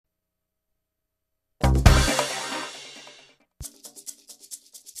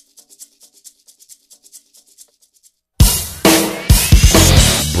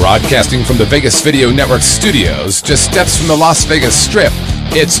Broadcasting from the Vegas Video Network studios, just steps from the Las Vegas Strip,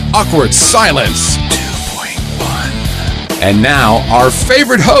 it's Awkward Silence 2.1. And now, our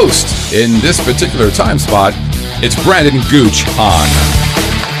favorite host in this particular time spot, it's Brandon Gooch Hahn.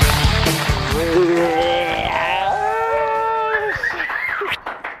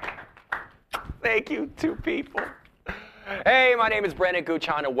 Thank you, two people. Hey, my name is Brandon Gooch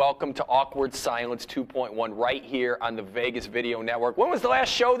Hahn, and welcome to Awkward Silence 2.1 right here on the Vegas Video Network. When was the last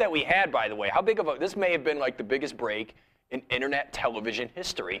show that we had, by the way? How big of a... This may have been like the biggest break in internet television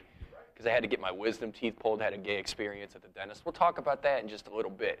history because I had to get my wisdom teeth pulled, had a gay experience at the dentist. We'll talk about that in just a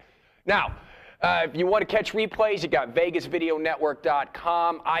little bit. Now, if you want to catch replays, you got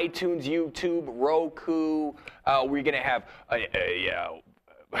VegasVideoNetwork.com, iTunes, YouTube, Roku. We're going to have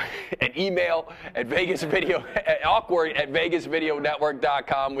an email at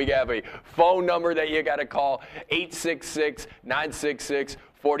awkward@VegasVideoNetwork.com. We have a phone number that you got to call,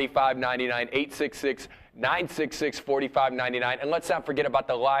 866-966-4599, 866-966-4599. And let's not forget about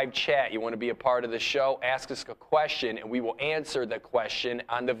the live chat. You want to be a part of the show, ask us a question, and we will answer the question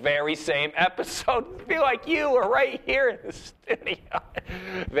on the very same episode. Feel like you are right here in the studio.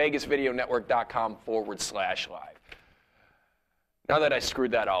 VegasVideoNetwork.com/live. Now that I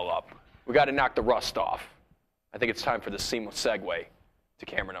screwed that all up, we got to knock the rust off. I think it's time for the seamless segue to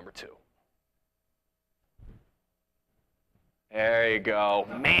camera number 2. There you go.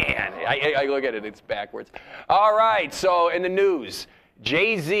 Man, I look at it, it's backwards. All right, so in the news,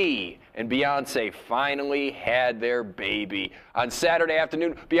 Jay-Z and Beyonce finally had their baby. On Saturday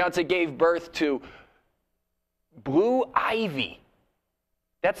afternoon, Beyonce gave birth to Blue Ivy.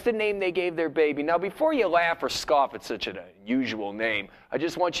 That's the name they gave their baby. Now, before you laugh or scoff at such an unusual name, I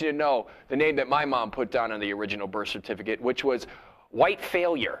just want you to know the name that my mom put down on the original birth certificate, which was White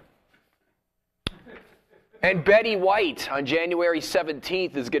Failure. And Betty White, on January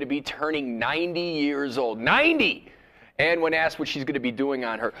 17th, is going to be turning 90 years old. 90! And when asked what she's going to be doing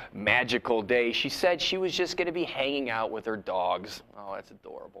on her magical day, she said she was just going to be hanging out with her dogs. Oh, that's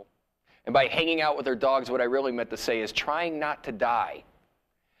adorable. And by hanging out with her dogs, what I really meant to say is trying not to die.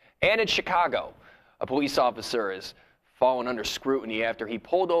 And in Chicago, a police officer has fallen under scrutiny after he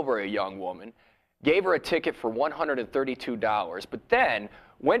pulled over a young woman, gave her a ticket for $132, but then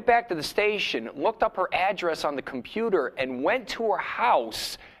went back to the station, looked up her address on the computer, and went to her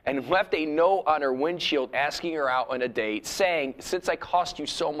house and left a note on her windshield asking her out on a date, saying, "Since I cost you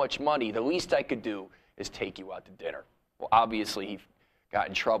so much money, the least I could do is take you out to dinner." Well, obviously, he got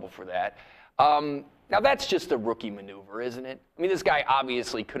in trouble for that. Now, that's just a rookie maneuver, isn't it? I mean, this guy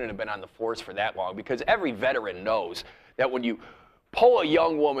obviously couldn't have been on the force for that long because every veteran knows that when you pull a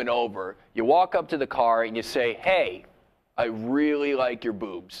young woman over, you walk up to the car and you say, "Hey, I really like your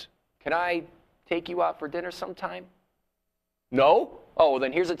boobs. Can I take you out for dinner sometime?" No? Oh, well,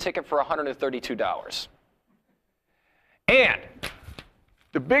 then here's a ticket for $132. And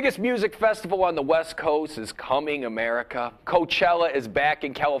the biggest music festival on the West Coast is coming, America. Coachella is back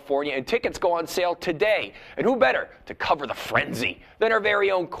in California, and tickets go on sale today. And who better to cover the frenzy than our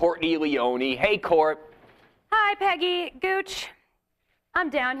very own Courtney Leone? Hey, Court. Hi, Peggy. Gooch. I'm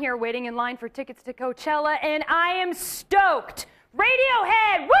down here waiting in line for tickets to Coachella, and I am stoked.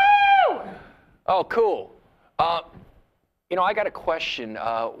 Radiohead, woo! Oh, cool. I got a question.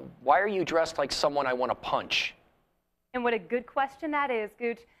 Why are you dressed like someone I want to punch? And what a good question that is,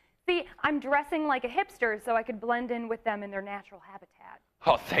 Gooch. See, I'm dressing like a hipster so I could blend in with them in their natural habitat.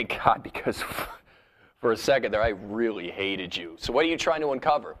 Oh, thank God, because for a second there I really hated you. So what are you trying to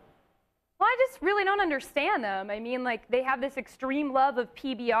uncover? Well, I just really don't understand them. I mean, like, they have this extreme love of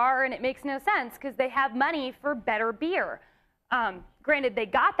PBR, and it makes no sense because they have money for better beer. Granted, they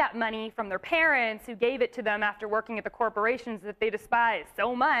got that money from their parents who gave it to them after working at the corporations that they despise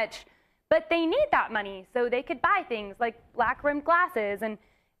so much. But they need that money so they could buy things like black-rimmed glasses and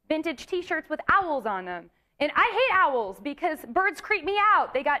vintage T-shirts with owls on them. And I hate owls because birds creep me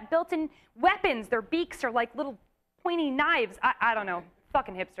out. They got built-in weapons. Their beaks are like little pointy knives. I don't know.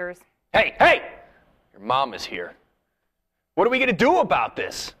 Fucking hipsters. Hey! Your mom is here. What are we going to do about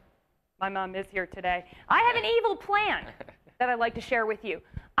this? My mom is here today. I have an evil plan that I'd like to share with you.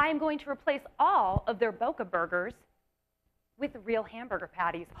 I am going to replace all of their Boca burgers with real hamburger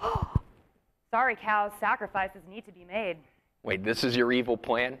patties. Sorry, cows, sacrifices need to be made. Wait, this is your evil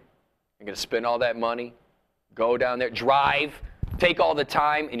plan? You're going to spend all that money, go down there, drive, take all the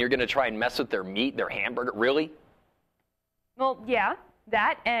time, and you're going to try and mess with their meat, their hamburger? Really? Well, yeah,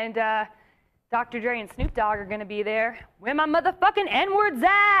 that, and Dr. Dre and Snoop Dogg are going to be there. Where my motherfucking N-words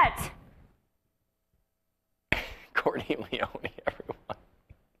at? Courtney Leone, everyone.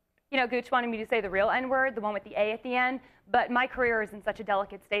 you know, Gooch wanted me to say the real N-word, the one with the A at the end, but my career is in such a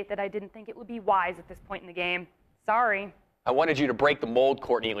delicate state that I didn't think it would be wise at this point in the game. Sorry. I wanted you to break the mold,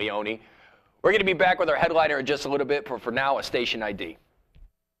 Courtney Leone. We're going to be back with our headliner in just a little bit, for now, a station ID.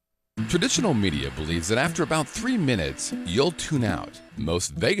 Traditional media believes that after about 3 minutes, you'll tune out.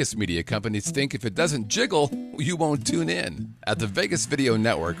 Most Vegas media companies think if it doesn't jiggle, you won't tune in. At the Vegas Video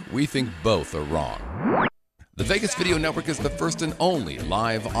Network, we think both are wrong. The Vegas Video Network is the first and only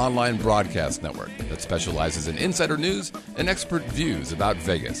live online broadcast network that specializes in insider news and expert views about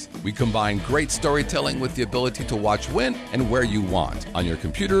Vegas. We combine great storytelling with the ability to watch when and where you want on your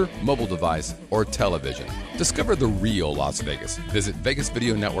computer, mobile device, or television. Discover the real Las Vegas. Visit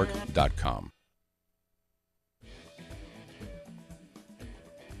VegasVideoNetwork.com.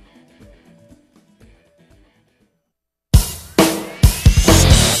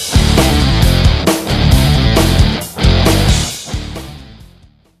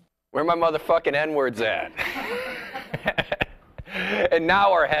 Where my motherfucking N-words at? And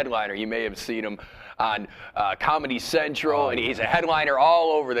now our headliner. You may have seen him on Comedy Central, and he's a headliner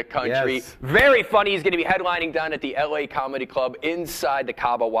all over the country. Yes. Very funny. He's going to be headlining down at the LA Comedy Club inside the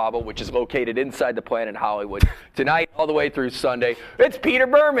Cabo Wabo, which is located inside the Planet Hollywood, tonight all the way through Sunday. It's Peter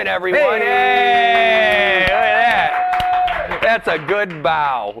Berman, everyone. Hey, look at that. That's a good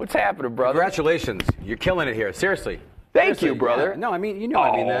bow. What's happening, brother? Congratulations. You're killing it here. Seriously. Thank you, brother. Yeah. No, I mean, you know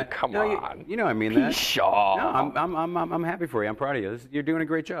I mean that. Come no, on. You know I mean that. Pshaw. No, I'm happy for you. I'm proud of you. You're doing a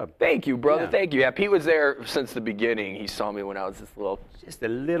great job. Thank you, brother. Yeah. Thank you. Yeah, Pete was there since the beginning. He saw me when I was just a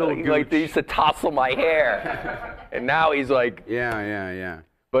little like they used to tousle my hair. And now he's like, Yeah.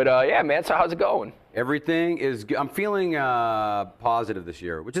 but yeah, man, so how's it going? Everything is good. I'm feeling positive this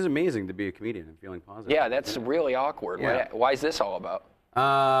year, which is amazing to be a comedian. I'm feeling positive. Yeah, that's really awkward. Yeah. Why is this all about?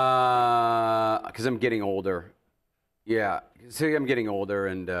 Because I'm getting older. Yeah, see, I'm getting older,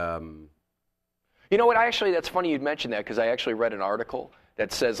 and You know what? That's funny you'd mention that, because I actually read an article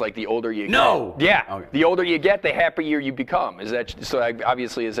that says, like, the older you No! get. Yeah. Okay. The older you get, the happier you become. Is that so?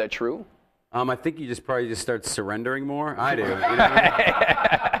 Obviously, is that true? I think you probably start surrendering more. I do. You know what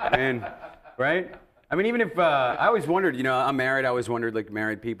I mean? Right? I mean, even if I always wondered, I'm married. I always wondered, like,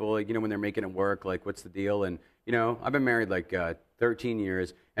 married people, like, when they're making it work, like, what's the deal? And I've been married like 13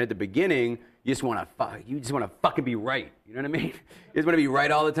 years, and at the beginning, you just want to fucking be right. You know what I mean? You just want to be right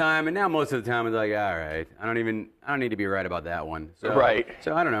all the time, and now most of the time it's like, all right, I don't need to be right about that one. So, right.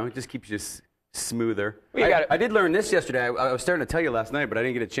 So I don't know. It just keeps you smoother. Well, I did learn this yesterday. I was starting to tell you last night, but I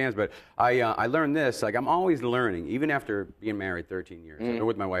didn't get a chance. But I learned this. Like, I'm always learning, even after being married 13 years. I've been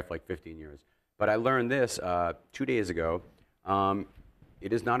with my wife like 15 years. But I learned this 2 days ago.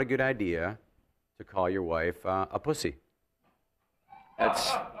 It is not a good idea to call your wife a pussy.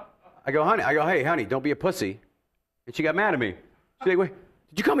 I go, hey, honey, don't be a pussy. And she got mad at me. She's like, wait,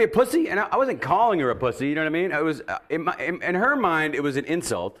 did you call me a pussy? And I wasn't calling her a pussy, you know what I mean? It was, in her mind, it was an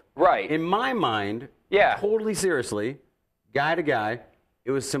insult. Right. In my mind, yeah, totally seriously, guy to guy,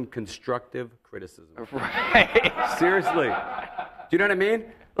 it was some constructive criticism. Right. Seriously. Do you know what I mean?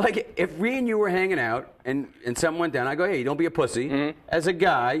 Like, if we and you were hanging out and something went down, I go, hey, don't be a pussy. Mm-hmm. As a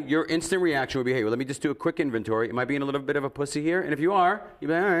guy, your instant reaction would be, hey, well, let me just do a quick inventory. Am I being a little bit of a pussy here? And if you are, you'd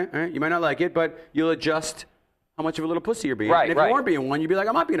be like, all right. You might not like it, but you'll adjust how much of a little pussy you're being. Right, and if you weren't being one, you'd be like,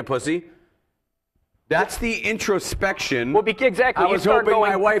 I'm not being a pussy. That's the introspection exactly. I was hoping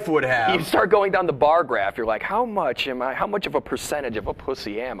my wife would have. You start going down the bar graph. You're like, how much of a percentage of a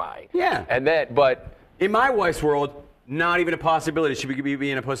pussy am I? Yeah. And then, but in my wife's world, not even a possibility she could be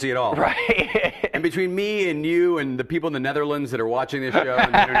being a pussy at all. Right. And between me and you and the people in the Netherlands that are watching this show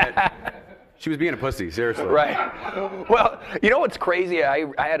on the internet, she was being a pussy, seriously. Right. Well, you know what's crazy? I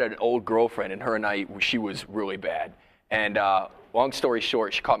had an old girlfriend, and her and I, she was really bad. And long story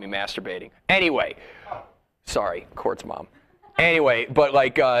short, she caught me masturbating. Anyway, sorry, Court's mom. Anyway, but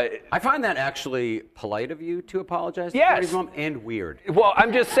like... I find that actually polite of you to apologize to Courtney's mom, and weird. Well,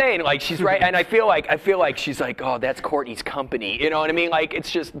 I'm just saying, like, she's right, and I feel like she's like, oh, that's Courtney's company. You know what I mean? Like, it's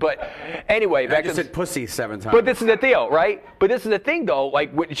just, but anyway... I just said pussy 7 times. But this is the deal, right? But this is the thing, though.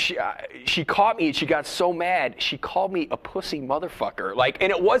 Like, when she caught me, and she got so mad, she called me a pussy motherfucker. Like, and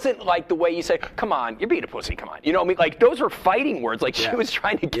it wasn't like the way you say, come on, you're being a pussy, come on. You know what I mean? Like, those were fighting words. Like, she was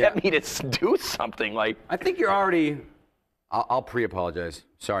trying to get me to do something. Like, I think you're already... I'll pre-apologize.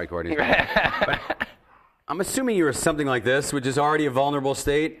 Sorry, Courtney. But I'm assuming you were something like this, which is already a vulnerable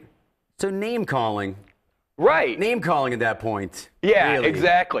state. So name-calling. Right. Name-calling at that point. Yeah, really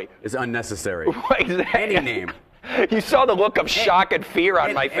exactly. Is unnecessary. Exactly. Any name. You saw the look of shock and fear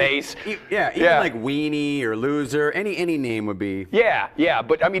on my face. Even like weenie or loser, any name would be. Yeah,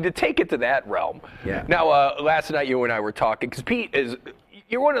 but I mean, to take it to that realm. Yeah. Now, last night you and I were talking, because Pete is...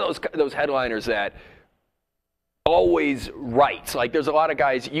 You're one of those headliners that always writes. Like, there's a lot of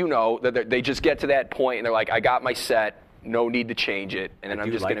guys, that they just get to that point and they're like, I got my set, no need to change it, and then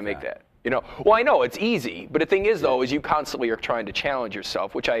I'm just going to make that. Well, I know it's easy, but the thing is, though, is you constantly are trying to challenge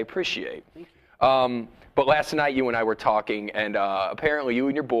yourself, which I appreciate. But last night, you and I were talking, and apparently you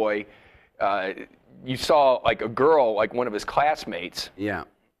and your boy, you saw like a girl, like one of his classmates. Yeah.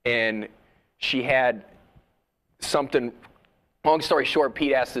 And she had something. Long story short,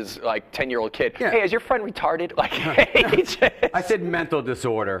 Pete asked his 10-year-old kid, "Hey, is your friend retarded?" I said mental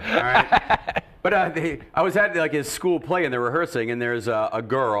disorder. All right. But I was at his school play and they're rehearsing, and there's a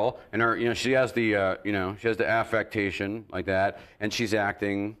girl, and her, she has the, she has the affectation like that, and she's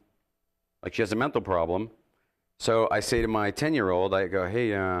acting like she has a mental problem. So I say to my 10-year-old, I go, "Hey,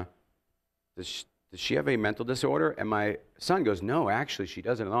 does she have a mental disorder?" And my son goes, "No, actually, she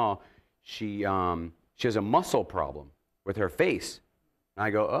doesn't at all. She has a muscle problem with her face." And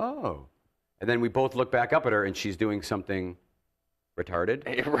I go, "Oh." And then we both look back up at her, and she's doing something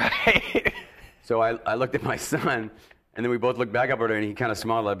retarded. Right. So I looked at my son, and then we both looked back up at her, and he kind of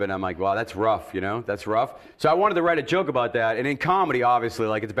smiled a little bit, and I'm like, wow, that's rough, that's rough. So I wanted to write a joke about that, and in comedy, obviously,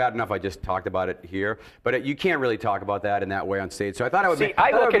 it's bad enough I just talked about it here, but you can't really talk about that in that way on stage. So I thought I would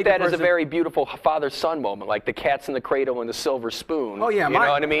I look at that as a very beautiful father-son moment, like the cat's in the cradle and the silver spoon. Oh, yeah. You know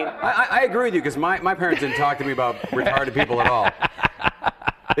what I mean? I agree with you, because my parents didn't talk to me about retarded people at all.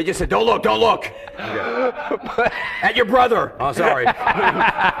 They just said, don't look. Okay. At your brother. Oh, sorry.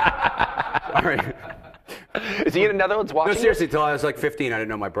 All right. Is he in the Netherlands watching? No, seriously, until I was 15, I didn't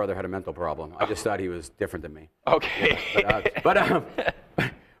know my brother had a mental problem. I just thought he was different than me. Okay. But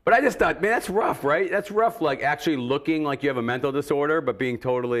I just thought, man, that's rough, right? That's rough, actually looking like you have a mental disorder, but being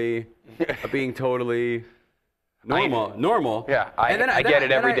totally normal. Yeah, I get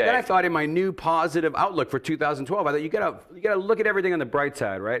it every day. Then I thought in my new positive outlook for 2012, I thought you gotta look at everything on the bright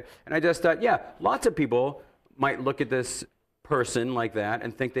side, right? And I just thought, yeah, lots of people might look at this person like that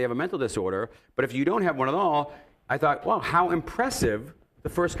and think they have a mental disorder, but if you don't have one at all, I thought, wow, how impressive the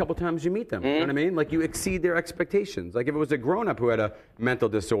first couple times you meet them. You know what I mean? You exceed their expectations. If it was a grown-up who had a mental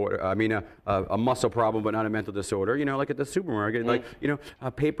disorder, a muscle problem but not a mental disorder, at the supermarket,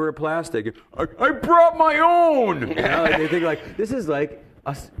 a paper or plastic. I brought my own! They think this is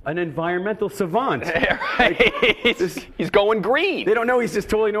an environmental savant. Right. He's going green. They don't know he's just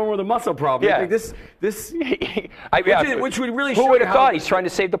totally normal with a muscle problem. Yeah. Which would really show you who would have thought he's trying to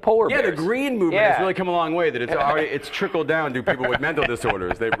save the polar bears. Yeah, the green movement has really come a long way. That it's trickled down to people with mental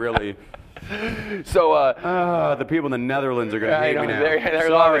disorders. They've really. So the people in the Netherlands are going to hate me now. They're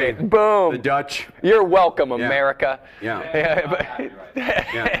loving it. Boom. The Dutch. You're welcome, America. Yeah.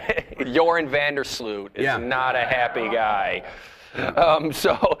 Joran van der Sloot is not a happy guy.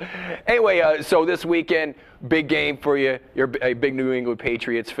 So this weekend, big game for you. You're a big New England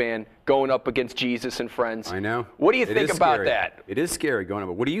Patriots fan, going up against Jesus and friends. I know. What do you think about that? It is scary going up.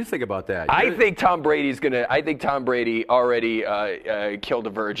 What do you think about that? I think Tom Brady already killed a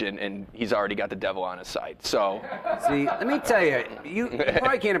virgin, and he's already got the devil on his side. So, see, let me tell you, you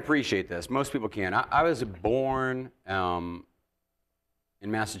probably can't appreciate this. Most people can't. I was born in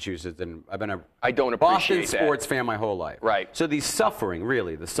Massachusetts, and I've been a Boston sports fan my whole life. Right. So the suffering.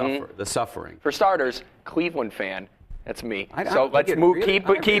 The suffering. For starters, Cleveland fan. That's me. So let's move. Really?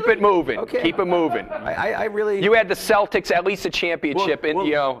 Keep it moving. Okay. Keep it moving. I really. You had the Celtics at least a championship,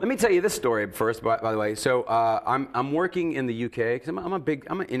 Let me tell you this story first. By the way, so I'm working in the UK because I'm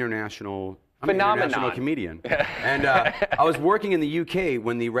an international. I'm an international comedian. And I was working in the UK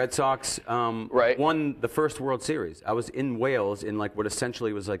when the Red Sox won the first World Series. I was in Wales in what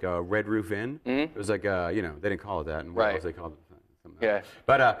essentially was like a Red Roof Inn. It was like, they didn't call it that in Wales. They called it something else.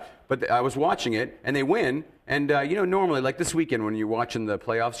 But I was watching it, and they win. And, normally, this weekend when you're watching the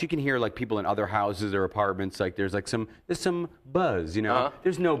playoffs, you can hear, people in other houses or apartments, there's some buzz,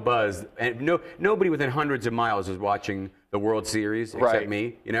 There's no buzz. And nobody within hundreds of miles is watching the World Series except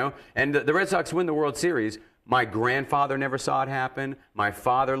me, And the Red Sox win the World Series. My grandfather never saw it happen. My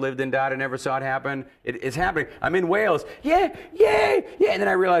father lived and died and never saw it happen. It's happening. I'm in Wales. Yeah. And then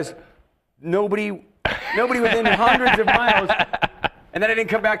I realized nobody within hundreds of miles. And then I didn't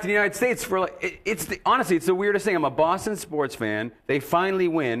come back to the United States for honestly, it's the weirdest thing. I'm a Boston sports fan. They finally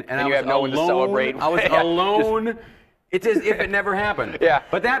win, and I was have no one to celebrate. I was alone. It's as if it never happened. Yeah.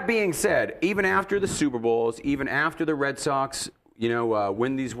 But that being said, even after the Super Bowls, even after the Red Sox,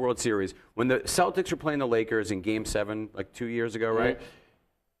 win these World Series, when the Celtics were playing the Lakers in Game 7, 2 years ago, right?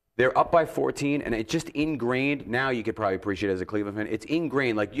 They're up by 14, and it's just ingrained. Now you could probably appreciate it as a Cleveland fan. It's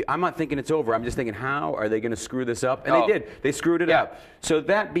ingrained. Like, I'm not thinking it's over. I'm just thinking, how are they going to screw this up? And they did. They screwed it up. So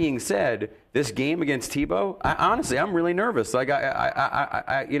that being said, this game against Tebow, honestly, I'm really nervous. Like,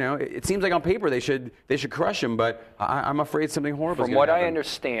 it seems like on paper they should crush him, but I'm afraid something horrible. From what I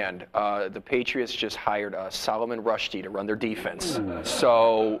understand, the Patriots just hired Solomon Rushdie to run their defense.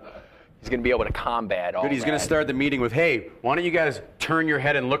 So he's going to be able to combat all that. He's going to start the meeting with, hey, why don't you guys turn your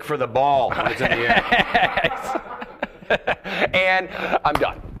head and look for the ball when it's in the air? And I'm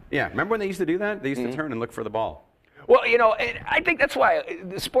done. Yeah, remember when they used to do that? They used to turn and look for the ball. Well, and I think that's why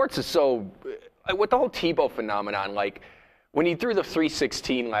sports is so, with the whole Tebow phenomenon, like, when he threw the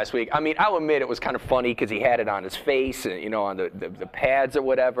 316 last week, I mean, I'll admit it was kind of funny because he had it on his face and, on the pads or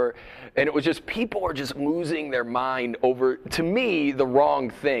whatever. And it was just, people are just losing their mind over, to me, the wrong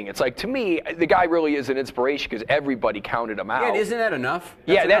thing. It's like, to me, the guy really is an inspiration because everybody counted him out. Yeah, isn't that enough?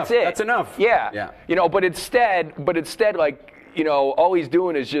 That's it. That's enough. Yeah. But instead, like, all he's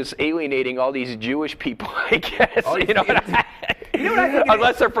doing is just alienating all these Jewish people, I guess. You know what I think?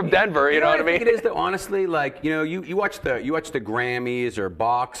 Unless they're from Denver, you know what I mean? I think it is, though, honestly, like, you watch the Grammys or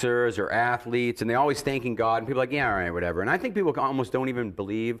boxers or athletes, and they're always thanking God, and people are like, yeah, all right, whatever. And I think people almost don't even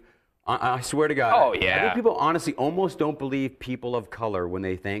believe. I swear to God. Oh, yeah. I think people honestly almost don't believe people of color when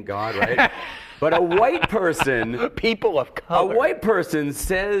they thank God, right? But a white person, people of color, a white person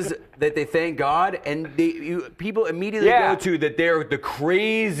says that they thank God, and people immediately go to that they're the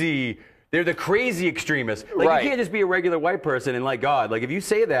crazy extremists. Like, you can't just be a regular white person and like God. Like, if you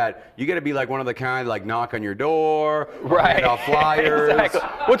say that, you got to be like one of the kind like knock on your door, hand out flyers. Exactly.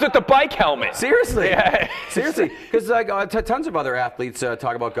 What's with the bike helmet? Seriously, seriously, because like tons of other athletes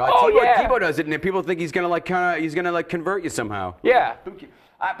talk about God. Tebow does it, and people think he's gonna convert you somehow. Yeah.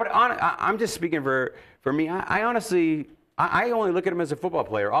 But I'm just speaking for me. I honestly, I only look at him as a football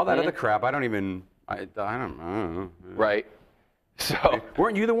player. All that other crap, I don't know. Right. So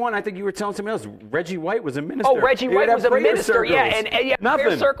weren't you the one? I think you were telling somebody else. Reggie White was a minister. Oh, Reggie White was a minister. Circles. Yeah, and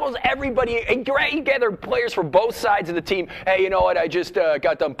prayer circles. Everybody, and you gather players from both sides of the team. Hey, you know what? I just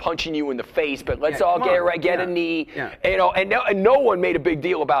got done punching you in the face, but let's all get a knee. Yeah. And no one made a big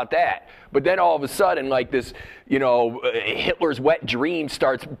deal about that. But then all of a sudden, like this, Hitler's wet dream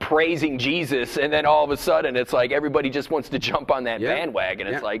starts praising Jesus, and then all of a sudden, it's like everybody just wants to jump on that bandwagon.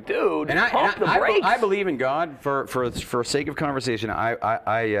 It's like, dude, pump the brakes. I believe in God for sake of conversation.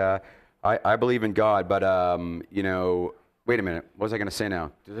 I believe in God, but wait a minute. What was I going to say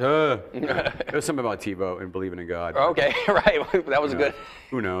now? It was something about TiVo and believing in God. Okay, right. That was good.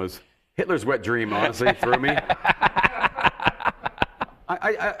 Who knows? Hitler's wet dream, honestly, threw me.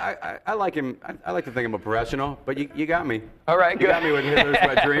 I like him. I like to think I'm a professional, but you got me. All right, good. You got me with Hitler's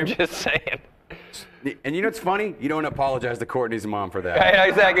wet dream. I'm just saying. And you know what's funny? You don't apologize to Courtney's mom for that. Yeah,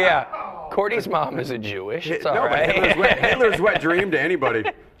 exactly, yeah. Courtney's mom isn't Jewish. It's all right. But Hitler's wet dream to anybody.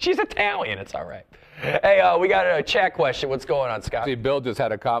 She's Italian. It's all right. Hey, we got a chat question. What's going on, Scott? See, Bill just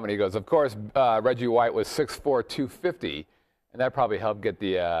had a comment. He goes, of course, Reggie White was 6'4", 250, and that probably helped get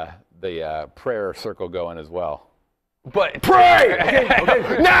the prayer circle going as well. But pray! Okay.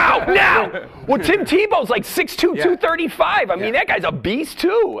 Now! Well, Tim Tebow's like 6'2", 235. I mean, that guy's a beast,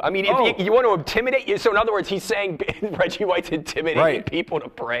 too. I mean, if you want to intimidate you, so in other words, he's saying Reggie White's intimidating people to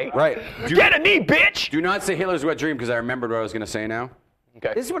pray. Right. Get a knee, bitch! Do not say Hitler's wet dream, because I remembered what I was going to say now.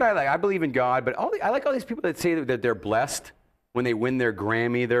 Okay. This is what I like. I believe in God, but I like all these people that say that they're blessed. When they win their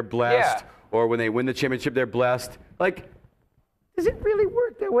Grammy, they're blessed. Yeah. Or when they win the championship, they're blessed. Like, does it really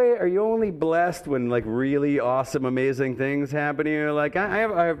work that way? Are you only blessed when like really awesome, amazing things happen to you? Like I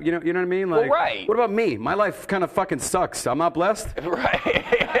have you know what I mean? Like, well, right. What about me? My life kind of fucking sucks. I'm not blessed. Right.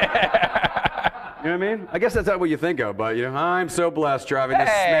 You know what I mean? I guess that's not what you think of, but I'm so blessed driving this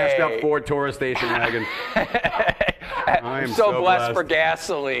smashed up Ford Taurus station wagon. I'm so blessed for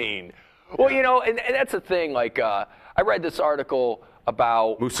gasoline. Well, and that's the thing. Like I read this article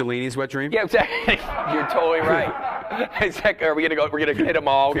about Mussolini's wet dream. Yeah, exactly. You're totally right. Exactly. We're gonna hit them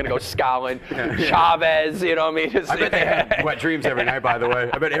all. We're gonna go Stalin, Chavez. You know what I mean? I bet they had wet dreams every night. By the way,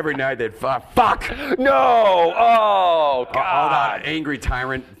 I bet every night they'd fuck. No. Oh God. All that angry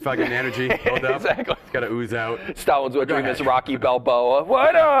tyrant fucking energy built up. Exactly. It's gotta ooze out. Stalin's wet dream is Rocky Balboa.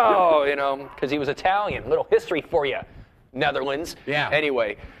 What? Oh, because he was Italian. Little history for you, Netherlands. Yeah.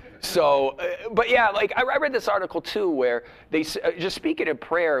 Anyway. So, but yeah, like I read this article too, where they just speaking of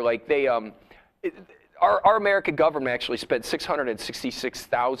prayer, like they, our American government actually spent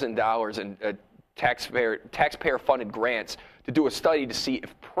 $666,000 in taxpayer-funded grants to do a study to see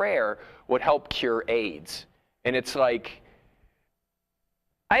if prayer would help cure AIDS, and it's like,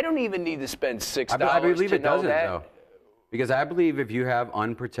 I don't even need to spend $6 I believe to it know doesn't, that. though. Because I believe if you have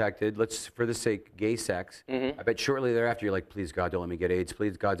unprotected, let's for the sake, gay sex, I bet shortly thereafter you're like, please God, don't let me get AIDS.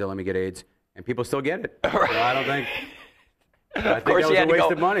 Please God, don't let me get AIDS. And people still get it. So I don't think. I think that was a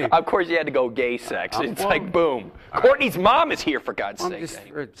waste of money. Of course, you had to go gay sex. It's like boom. Courtney's mom is here for God's sake.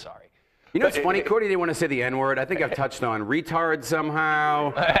 Anyway, sorry. You know what's funny? Courtney didn't want to say the N-word. I think I've touched on retard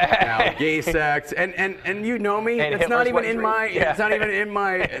somehow, now gay sex, and you know me. It's not even in my. It's not even in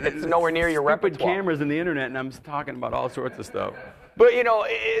my. It's nowhere near your repertoire. Cameras in the internet, and I'm talking about all sorts of stuff. But you know,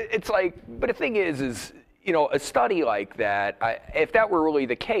 it's like. But the thing is you know, a study like that. If that were really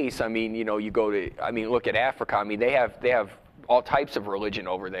the case, I mean, you know, you go to. I mean, look at Africa. I mean, they have all types of religion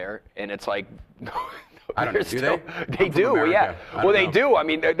over there, and it's like. I don't know. Do they? They do, yeah. Well, they do. I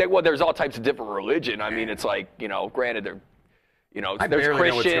mean, there's all types of different religion. I mean, it's like, you know, granted, there's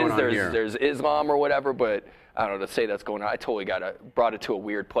Christians, there's Islam or whatever, but I don't know, to say that's going on, I totally brought it to a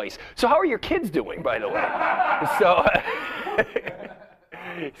weird place. So how are your kids doing, by the way? So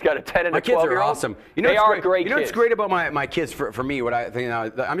he's got a 10 and a 12-year-old. My kids are awesome. You know, they are great kids. You know what's kids. great about my kids for me? What I think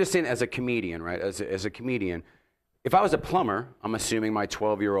I'm just saying as a comedian, right? As a comedian. If I was a plumber, I'm assuming my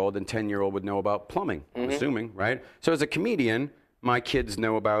 12-year-old and 10-year-old would know about plumbing. I'm assuming, right? So as a comedian, my kids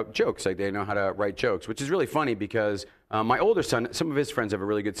know about jokes. Like they know how to write jokes, which is really funny because my older son, some of his friends have a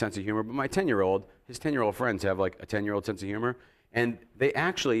really good sense of humor, but my 10-year-old, his 10-year-old friends have like a 10-year-old sense of humor. And they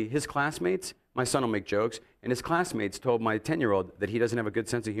actually, his classmates, my son will make jokes, and his classmates told my 10-year-old that he doesn't have a good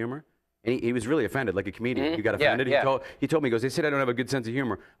sense of humor. And he was really offended, like a comedian. He got offended. Yeah. He told me, he goes, they said I don't have a good sense of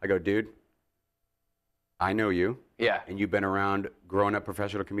humor. I go, dude, I know you. Yeah. And you've been around grown-up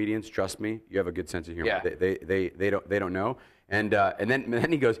professional comedians. Trust me, you have a good sense of humor. Yeah. They don't know. And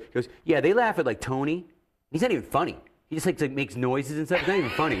then he goes, yeah, they laugh at like Tony. He's not even funny. He just like makes noises and stuff. It's not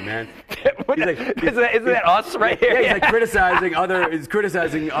even funny, man. Isn't that us right here? Yeah, he's like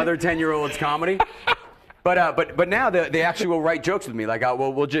criticizing other 10-year-olds' comedy. But now they actually will write jokes with me. Like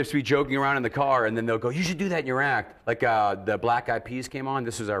we'll just be joking around in the car, and then they'll go, "You should do that in your act." Like the Black Eyed Peas came on.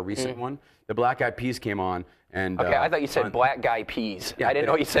 This was our recent one. The Black Eyed Peas came on, and okay, I thought you said Black Guy Peas. Yeah, I didn't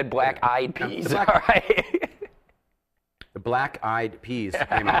know you said Black Eyed Peas. All right. The Black Eyed Peas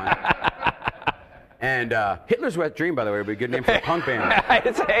came on. And Hitler's Wet Dream, by the way, would be a good name for a punk band.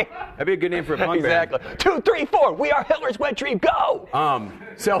 I'd say. That'd be a good name for a punk band. Exactly. 2, 3, 4. We are Hitler's Wet Dream. Go.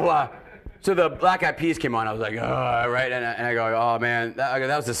 So the Black Eyed Peas came on. I was like, right, and I go, oh man,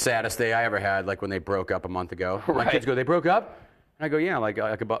 that was the saddest day I ever had. Like when they broke up a month ago. Right. My kids go, they broke up? And I go, yeah, like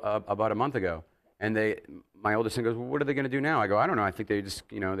about a month ago. And my oldest son goes, well, what are they going to do now? I go, I don't know. I think they just,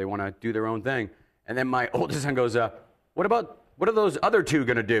 they want to do their own thing. And then my oldest son goes, what are those other two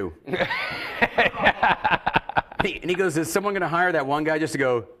going to do? and he goes, is someone going to hire that one guy just to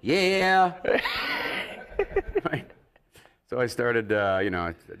go, yeah? Right. So I started,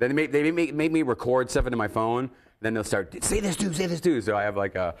 then they made me record stuff into my phone. Then they'll start, say this too. So I have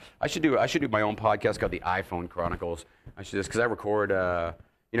like I should do my own podcast called the iPhone Chronicles. I should just, because I record,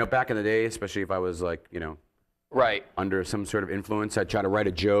 back in the day, especially if I was like, right, under some sort of influence, I'd try to write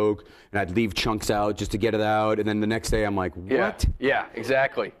a joke and I'd leave chunks out just to get it out. And then the next day I'm like, what? Yeah,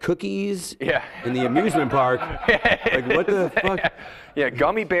 exactly. Cookies? Yeah. In the amusement park? Like, what the fuck? Yeah,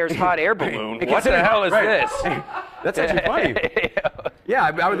 Gummy Bears hot air balloon. What the hell is this? That's actually funny. Yeah,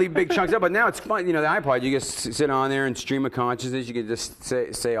 I would leave big chunks out, but now it's fun. The iPod, you just sit on there and stream of consciousness. You can just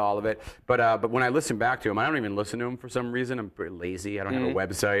say all of it. But when I listen back to them, I don't even listen to them for some reason. I'm pretty lazy. I don't have a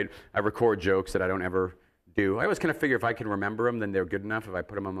website. I record jokes that I don't ever do. I always kind of figure if I can remember them, then they're good enough. If I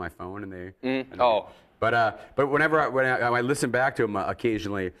put them on my phone and they. But whenever when I listen back to them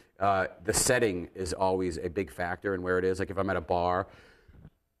occasionally, the setting is always a big factor in where it is. Like if I'm at a bar.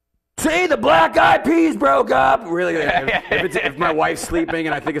 See, the Black Eyed Peas broke up. Really, if my wife's sleeping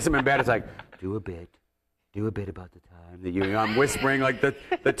and I think of something bad, it's like, do a bit about the time that I'm whispering, like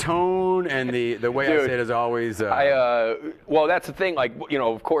the tone and the way I say it is always. Well, that's the thing. Like,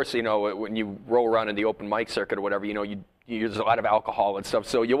 of course, when you roll around in the open mic circuit or whatever, there's a lot of alcohol and stuff.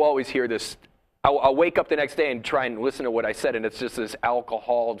 So you'll always hear this. I'll wake up the next day and try and listen to what I said, and it's just this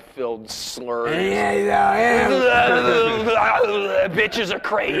alcohol-filled slur. Bitches are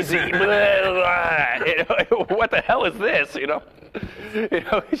crazy. What the hell is this?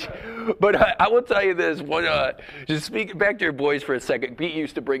 But I will tell you this. Just speaking back to your boys for a second. Pete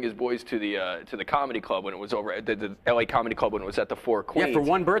used to bring his boys to the comedy club when it was over at the LA Comedy Club when it was at the Four Queens. Yeah, for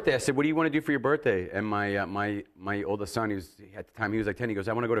one birthday, I said, "What do you want to do for your birthday?" And my oldest son, at the time he was like 10. He goes,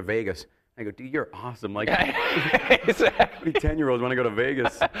 "I want to go to Vegas." I go, dude, you're awesome. Like, Exactly. 10-year-olds want to go to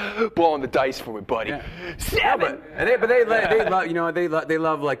Vegas. Blowing the dice for me, buddy. Yeah. 7. But they love, you know, they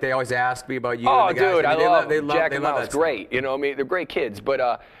love, like, they always ask me about you. Oh, and the guys. dude, I mean, I love Jack they and love Mouse. that Great, you know, I mean, they're great kids. But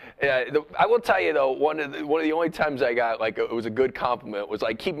I will tell you though, one of the only times I got like it was a good compliment was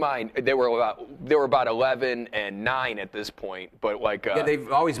like, keep in mind they were about 11 and 9 at this point, but like yeah,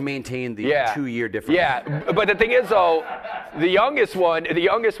 they've always maintained the 2-year difference. Yeah, but the thing is though, the youngest one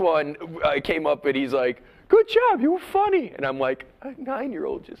came up and he's like, good job, you were funny. And I'm like, a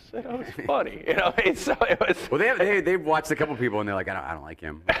 9-year-old just said I was funny. You know, so it was. Well, they've watched a couple people and they're like, I don't like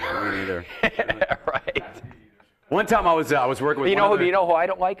him. Me neither. Right. One time I was working with. You know who I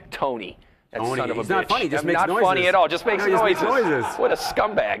don't like? Tony. That Tony. son of a He's not bitch. funny. He just makes not noises. funny at all. Just makes noises. What a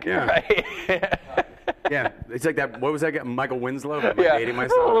scumbag. Yeah. Right? Yeah, it's like that. What was that guy? Michael Winslow? Am I Yeah. dating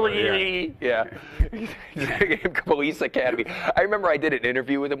myself? Yeah. Police Academy. I remember I did an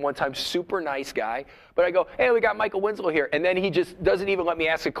interview with him one time. Super nice guy. But I go, hey, we got Michael Winslow here. And then he just doesn't even let me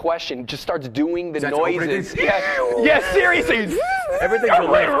ask a question. Just starts doing the noises. Yeah, seriously. Everything's a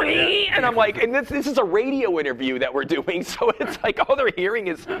lift. And I'm like, and this is a radio interview that we're doing. So it's like all they're hearing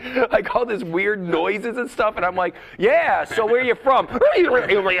is like all this weird noises and stuff. And I'm like, yeah, so where are you from? I'm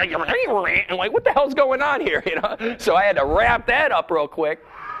like, what the hell's going on here? You know? So I had to wrap that up real quick.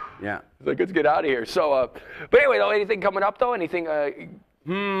 Yeah. Like, let's get out of here. So, but anyway, though, anything coming up though? Anything?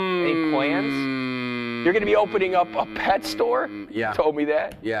 Any plans? You're going to be opening up a pet store? Yeah. Told me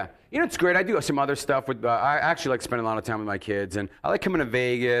that. Yeah. You know, it's great. I do some other stuff with. I actually like spending a lot of time with my kids, and I like coming to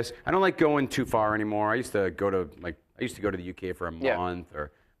Vegas. I don't like going too far anymore. I used to go to the UK for a month,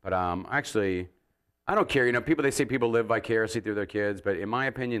 but actually, I don't care. You know, they say people live vicariously through their kids, but in my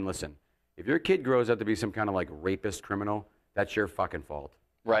opinion, listen, if your kid grows up to be some kind of like rapist criminal, that's your fucking fault.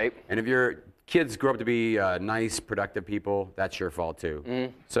 Right. And if your kids grow up to be nice, productive people, that's your fault too.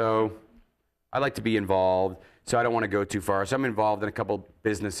 Mm. So I like to be involved, so I don't want to go too far. So I'm involved in a couple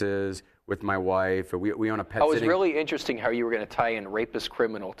businesses with my wife. We own a pet Oh, it was sitting. really interesting how you were going to tie in rapist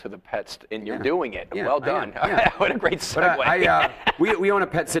criminal to the pets, and you're doing it. Yeah, well done. What a great segue. But we own a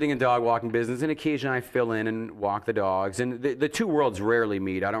pet sitting and dog walking business, and occasionally I fill in and walk the dogs. And the two worlds rarely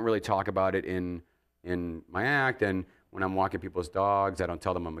meet. I don't really talk about it in my act, and when I'm walking people's dogs, I don't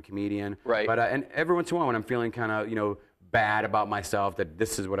tell them I'm a comedian. Right. But and every once in a while, when I'm feeling kind of bad about myself, that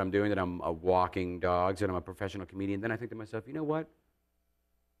this is what I'm doing, that I'm walking dogs, and I'm a professional comedian, then I think to myself, you know what?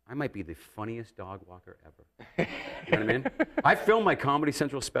 I might be the funniest dog walker ever. You know what I mean? I filmed my Comedy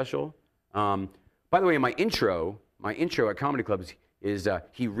Central special. By the way, my intro at comedy clubs is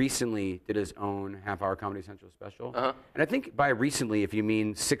he recently did his own half-hour Comedy Central special. Uh-huh. And I think by recently, if you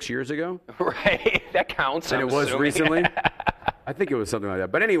mean 6 years ago. Right, that counts. And it was recently. I think it was something like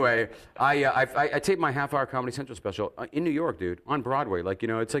that. But anyway, I taped my half-hour Comedy Central special in New York, dude, on Broadway. Like,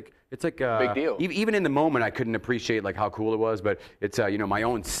 it's like big deal. Even in the moment, I couldn't appreciate like how cool it was. But it's my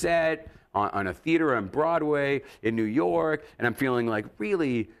own set on a theater on Broadway in New York, and I'm feeling like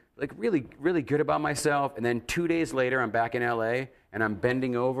really good about myself. And then 2 days later, I'm back in LA, and I'm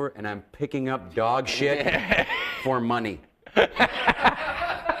bending over and I'm picking up dog shit for money.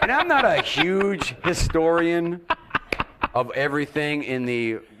 And I'm not a huge historian of everything in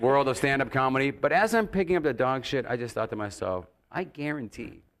the world of stand-up comedy, but as I'm picking up the dog shit, I just thought to myself, I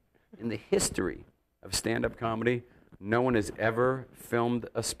guarantee in the history of stand-up comedy, no one has ever filmed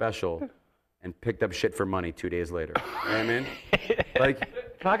a special and picked up shit for money 2 days later. You know what I mean?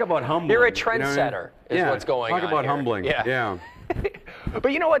 Like, talk about humbling. You're a trendsetter, is what's going on. Talk about here. humbling. Yeah.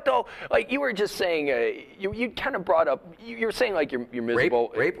 But you know what though? Like you were just saying, you kind of brought up. You were saying like you're miserable.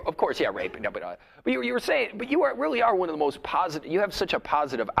 Rape? Of course, yeah, rape. No, but you were saying, but you really are one of the most positive. You have such a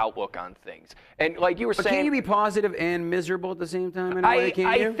positive outlook on things, and like you were saying. Can you be positive and miserable at the same time? In a way,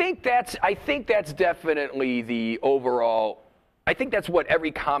 I think that's definitely the overall. I think that's what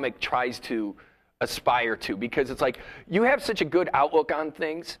every comic tries to aspire to, because it's like you have such a good outlook on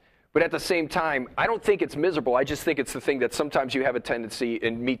things. But at the same time, I don't think it's miserable. I just think it's the thing that sometimes you have a tendency,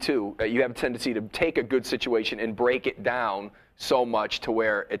 and me too, you have a tendency to take a good situation and break it down so much to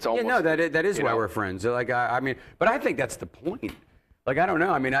where it's almost... Yeah, no, that is why we're friends. Like, I mean, but I think that's the point. Like, I don't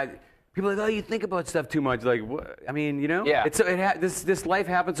know. I mean, people are like, oh, you think about stuff too much. Like, what? I mean, Yeah. This life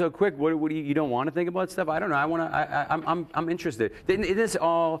happens so quick. What do you don't want to think about stuff? I don't know. I'm interested. Isn't this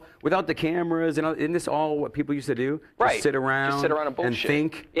all without the cameras? And isn't this all what people used to do? Right. Just sit around and bullshit. and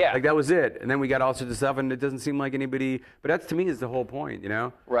think. Yeah. Like that was it. And then we got all sorts of stuff, and it doesn't seem like anybody. But that's to me is the whole point,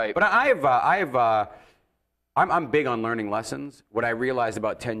 Right. But I have I'm big on learning lessons. What I realized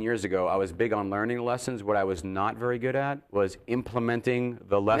about 10 years ago, I was big on learning lessons. What I was not very good at was implementing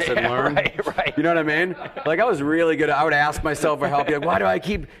the lesson learned. Right. You know what I mean? Like, I was really good. I would ask myself for help. Like, why do I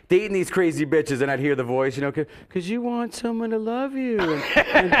keep dating these crazy bitches? And I'd hear the voice, you know, because you want someone to love you.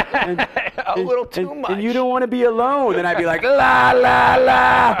 And A little too much. And you don't want to be alone. And I'd be like, la, la,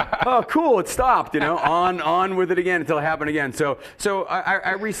 la. Oh, cool. It stopped, you know, on with it again until it happened again. So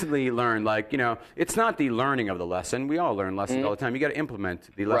I recently learned, like, you know, it's not the learning of the lesson. We all learn lessons all the time. You got to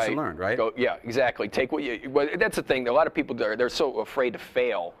implement the lesson learned, right? Yeah, exactly. Take what you. Well, that's the thing. A lot of people they're so afraid to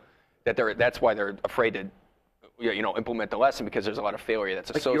fail that that's why they're afraid to, you know, implement the lesson, because there's a lot of failure that's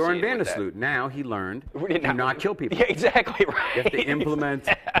associated Like with that. Vandersloot. Now he learned to not kill people. Yeah, exactly right. You have to implement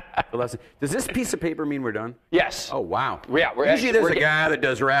the lesson. Does this piece of paper mean we're done? Yes. Oh, wow. Yeah, Usually there's a guy that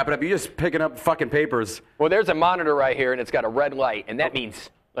does wrap it up. You're just picking up fucking papers. Well, there's a monitor right here, and it's got a red light, and that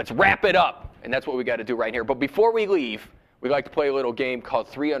means let's wrap it up. And that's what we got to do right here. But before we leave, we like to play a little game called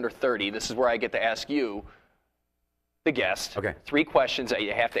 3 Under 30. This is where I get to ask you, the guest, 3 questions that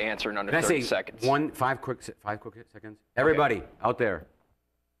you have to answer in under 30 seconds. 5 quick seconds? Everybody out there,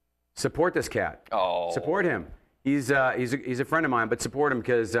 support this cat. Oh. Support him. He's a friend of mine, but support him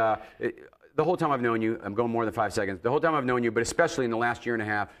because the whole time I've known you, I'm going more than 5 seconds. The whole time I've known you, but especially in the last year and a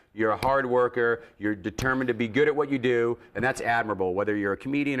half, you're a hard worker. You're determined to be good at what you do, and that's admirable. Whether you're a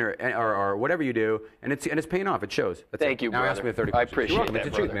comedian or whatever you do, and it's paying off. It shows. Thank you, now brother. Ask me the 30 I questions. appreciate You're welcome. that, It's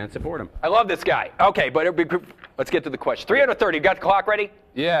the truth, brother. man. Support him. I love this guy. Okay, but let's get to the question. 3 Under 30. Got the clock ready?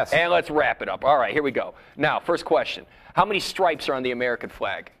 Yes. And let's wrap it up. All right, here we go. Now, first question: how many stripes are on the American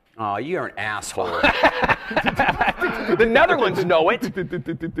flag? Oh, you're an asshole. The Netherlands know it.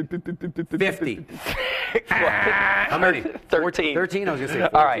 50. How many? 13. 13? I was going to say 14.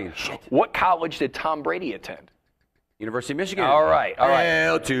 All right. Shit. What college did Tom Brady attend? University of Michigan. All right.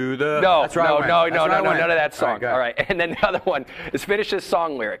 Hail to the... No, That's where I went. That's where I went. none of that song. go All ahead. right, and then the other one is finish this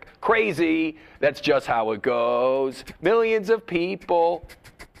song lyric. Crazy, that's just how it goes. Millions of people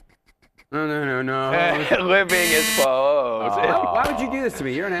No. living as foes. Why would you do this to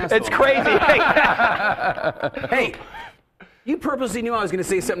me? You're an asshole. It's crazy. Hey, you purposely knew I was going to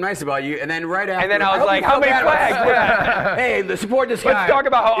say something nice about you, and then right after... And then I was hope like, you how feel many bad about flags? that. Hey, support this guy. Let's talk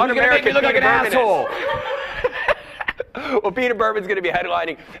about how You're gonna make me un-American look like an Peter Berman is. asshole. Well, Peter Berman's going to be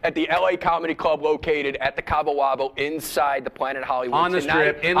headlining at the LA Comedy Club located at the Cabo Wabo inside the Planet Hollywood On the tonight.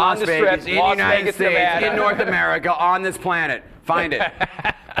 Strip, in on Las the Vegas, Strip, in the Las United Vegas, States, Nevada. in North America, on this planet. Find it.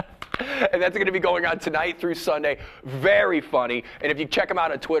 And that's going to be going on tonight through Sunday. Very funny. And if you check him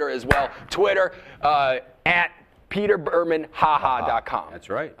out on Twitter as well, Twitter at PeterBermanHaha.com. That's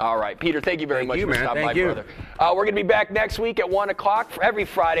right. All right. Peter, thank you very much you, for man. stopping by, Thank you. brother. We're going to be back next week at 1 o'clock. Every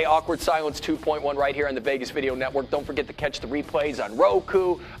Friday, Awkward Silence 2.1 right here on the Vegas Video Network. Don't forget to catch the replays on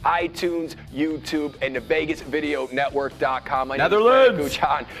Roku, iTunes, YouTube, and the VegasVideoNetwork.com. My name is Brad Netherlands.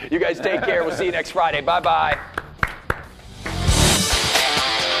 Guchan. You guys take care. We'll see you next Friday. Bye-bye.